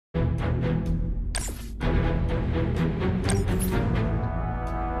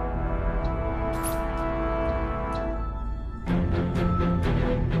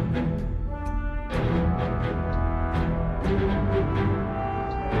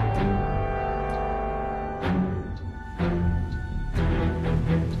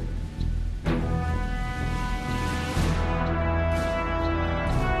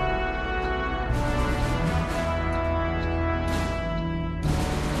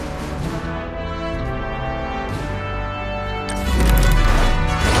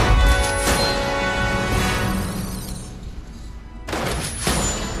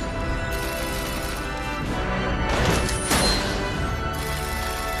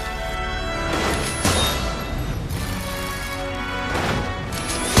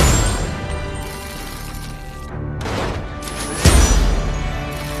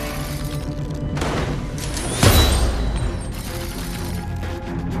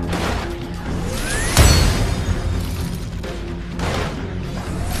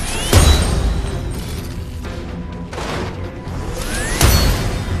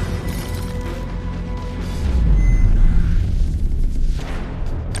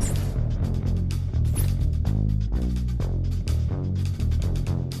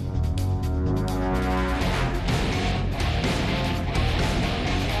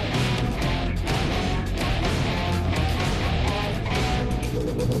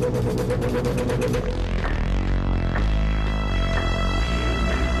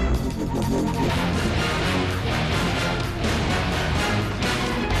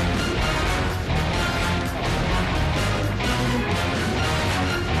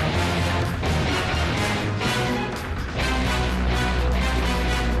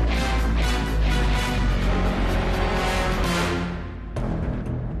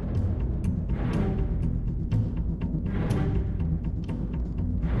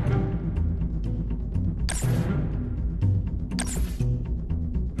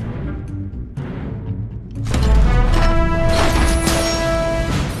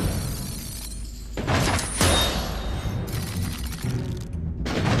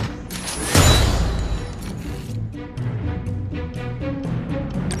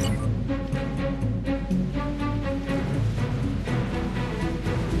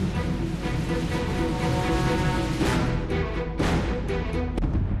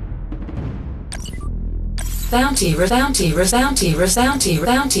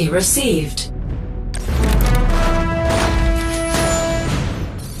Bounty received.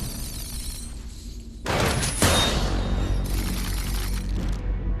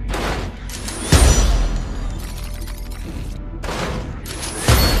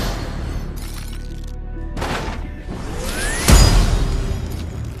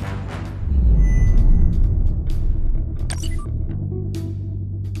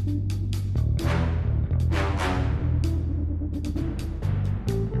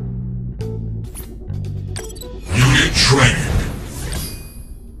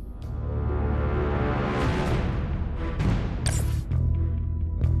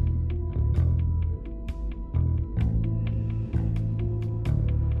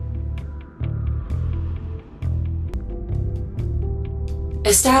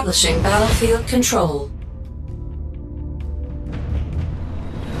 Establishing battlefield control.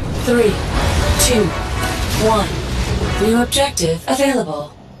 3, 2, 1. New objective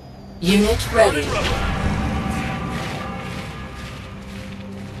available. Unit ready.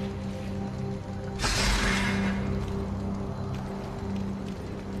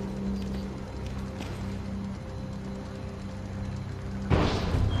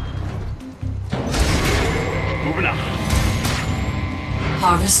 Moving up.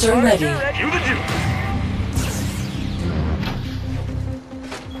 Harvester ready. Cue the juke.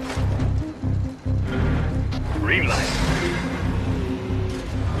 Green light.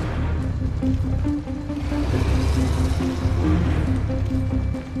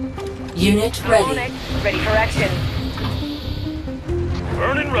 Unit ready. Ready for action.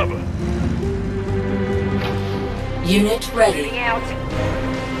 Burning rubber. Unit ready. Moving out.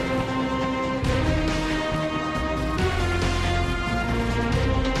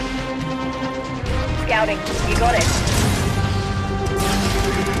 Scouting. You got it.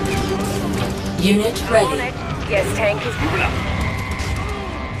 Unit On ready. it. Yes, tank is Moving up.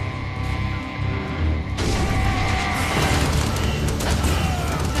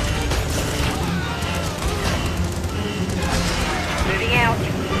 moving out.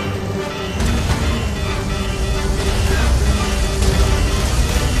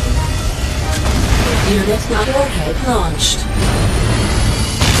 Unit not warhead launched.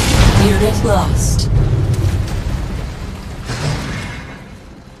 Unit lost.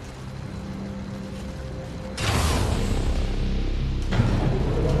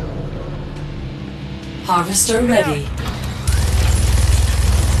 Harvester ready.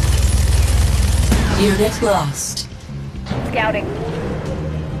 Unit lost. Scouting.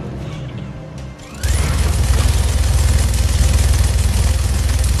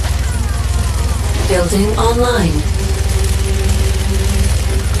 Building online.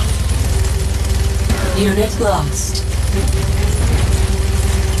 Unit lost.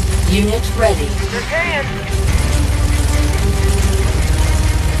 Unit ready. Your hand.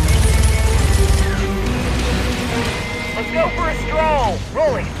 Let's go for a stroll.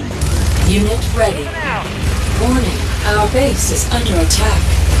 Rolling. Unit ready. Moving out. Warning, our base is under attack.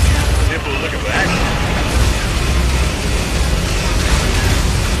 People looking for action.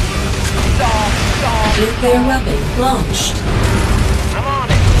 Nuclear weapon launched. I'm on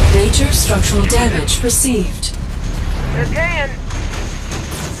it. Major structural damage received. There's can.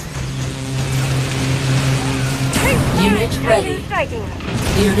 Unit ready. Striking.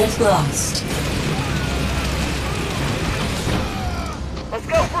 Unit lost. Let's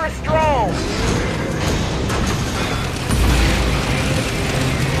go for a stroll.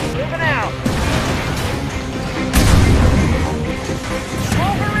 Moving out.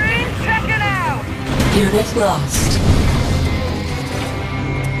 Wolverine, check it out. Unit lost.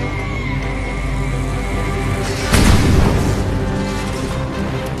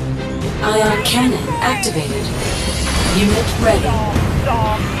 Ion cannon activated. Unit ready.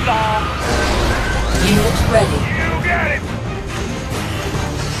 Stop. Unit ready. You got it!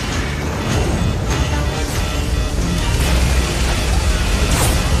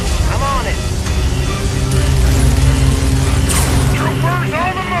 I'm on it. Troopers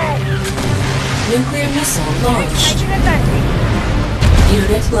on the move! Nuclear missile launched. Taking advantage.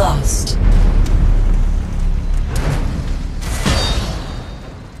 Unit lost.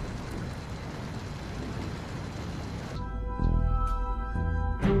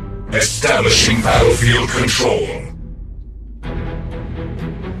 Establishing battlefield control. 3,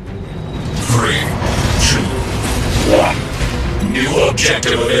 2, 1. New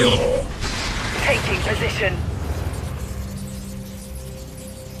objective available. Taking position.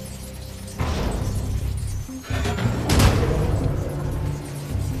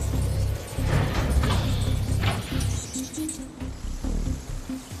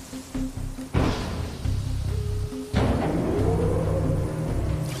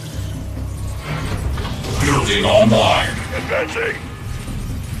 Building online. Advancing!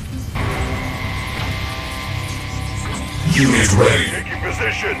 Unit ready. Taking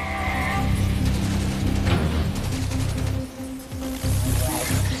position!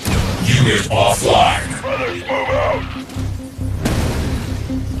 Unit offline. Brothers, move out!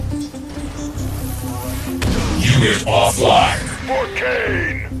 Unit offline. For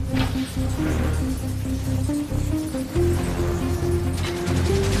Kane!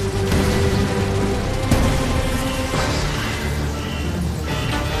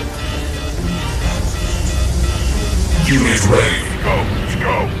 Unit ready. Let's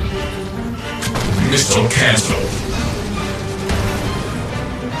go! Missile cancelled.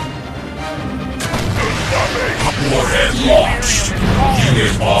 Don't stop me! Warhead launched.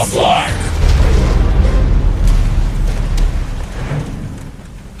 Unit offline.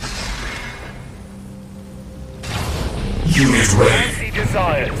 Unit ready. As he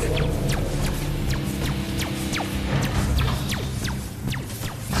desires.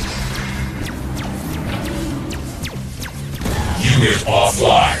 Unit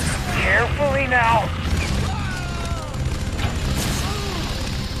offline. Carefully now.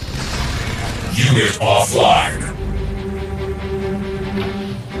 Unit offline.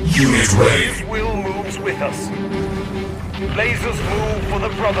 Unit ready. His will moves with us. Lasers move for the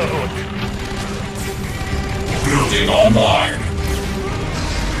Brotherhood. Building online.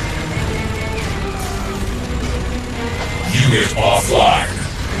 Unit offline.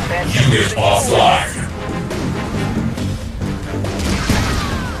 Unit offline.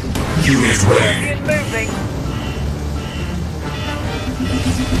 Unit ready. Get moving.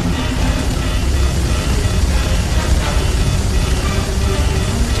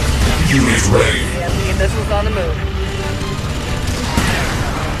 Unit ready. The missiles on the move.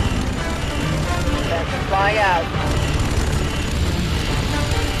 Let them fly out.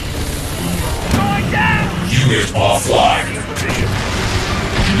 Going down! Unit offline.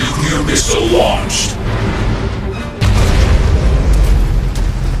 Nuclear missile launched.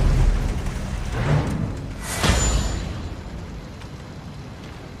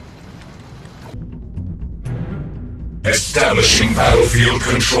 Establishing battlefield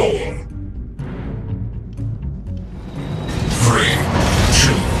control. 3,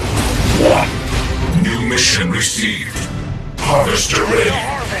 2, 1. New mission received. Harvester ready.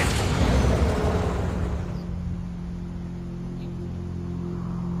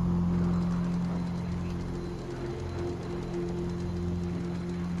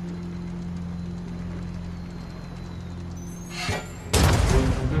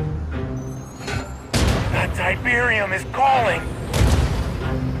 That Tiberium is calling.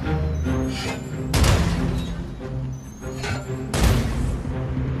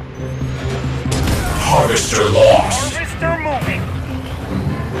 Harvester lost. Harvester moving.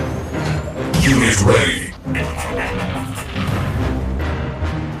 Unit ready.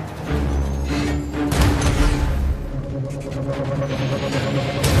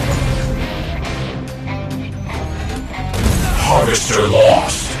 Harvester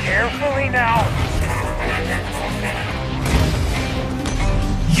lost. Carefully now.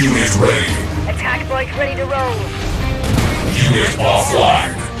 Unit ready. Attack bike ready to roll. Unit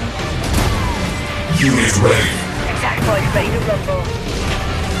offline. Unit ready. Attack bike ready to rumble.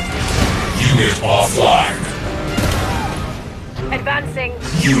 Unit offline. Advancing.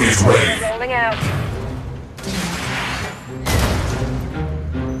 Unit ready. Rolling out.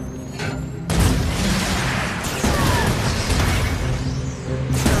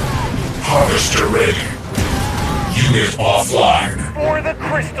 Harvester ready. Unit offline. For the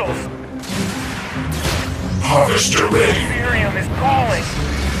crystals. Harvester ready. Tiberium is calling.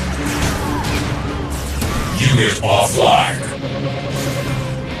 Unit offline.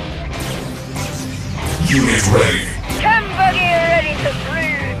 Unit ready. Come buggy ready to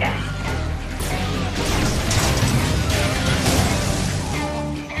brood.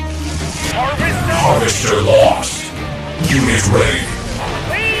 Harvester lost. Unit ready.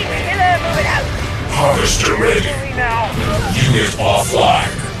 Weed killer moving out. Harvester ready. Now. Unit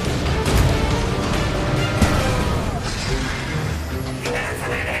offline.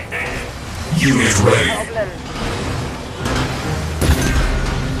 Unit ready. Problem.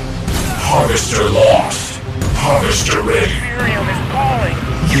 Harvester lost. Harvester ready. Imperium is calling.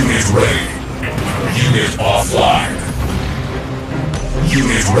 Unit ready. Unit offline.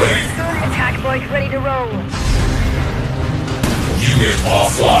 Unit ready. Attack bike ready to roll. Unit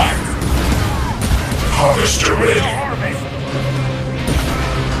offline. Harvester ready. Harvest.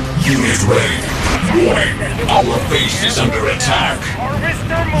 Unit ready. Warning. Our base is under attack.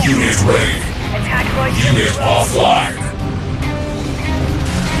 Harvester moving. Unit ready. Attack bike ready Unit to roll. offline.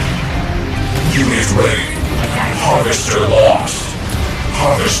 Unit ready. Harvester lost.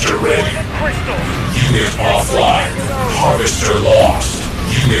 Harvester ready. Crystals. Unit offline. Harvester lost.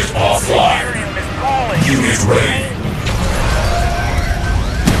 Unit offline. Imperium is calling. Unit ready.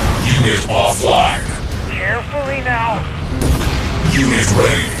 Unit offline. Carefully now. Unit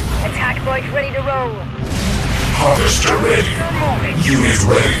ready. Attack bike ready to roll. Harvester ready. They're moving. Unit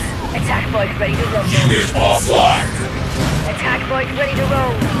ready. Attack bike ready to roll. Unit offline. Attack bike ready to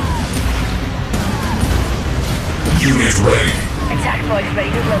roll. Unit ready. Attack bike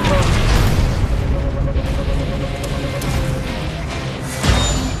ready to roll.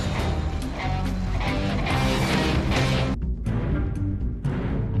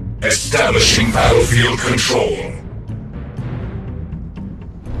 Establishing battlefield control.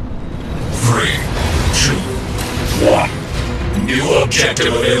 3, 2, 1. New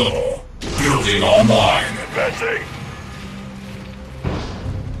objective available. Building online. Advancing.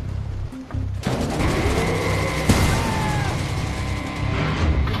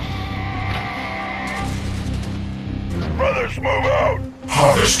 Brothers, move out.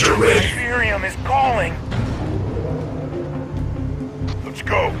 Harvester ready. Imperium is calling. Let's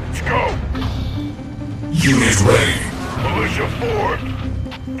go. Let's go. Unit ready. Militia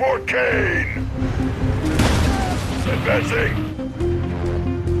formed. Fort Kane. Advancing.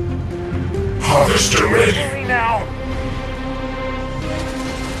 Harvester ready. Carefully now.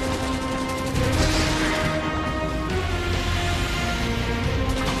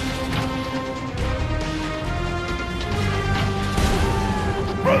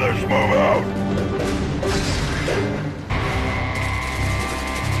 Brothers, move out.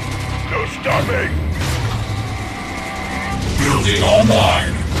 No stopping. Building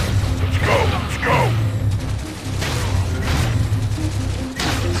online. Let's go. Let's go.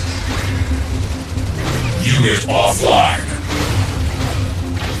 Unit offline.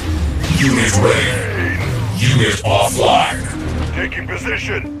 Unit ready. Unit offline. Taking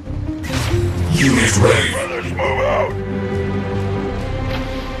position. Unit ready. Brothers, move out.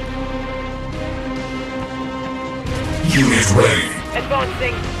 Unit ready.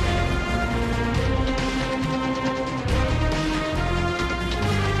 Advancing.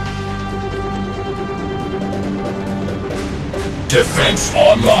 Defense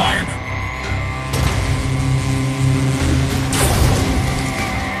online.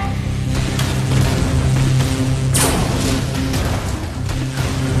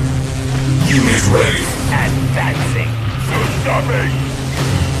 Unit ready. Advancing. No stopping.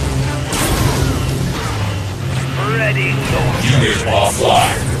 Spreading your Unit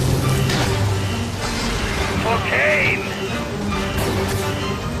offline. cocaine.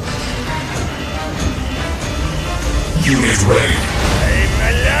 Unit ready. I'm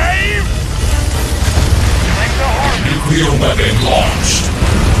alive. Time to harvest. Nuclear weapon launched.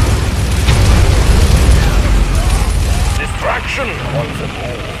 Distraction on the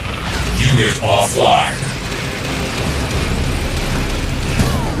move. Unit offline.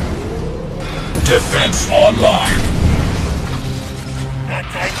 Defense online. That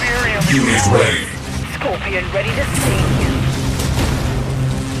Tiberium. Unit ready. Scorpion ready to sting.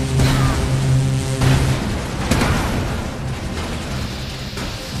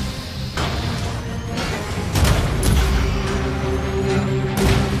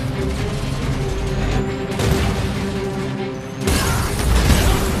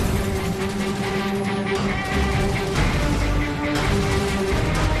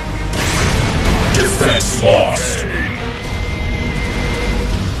 Defense lost.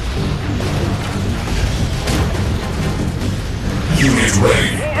 Unit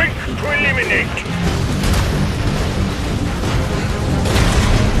ready. Moving to eliminate.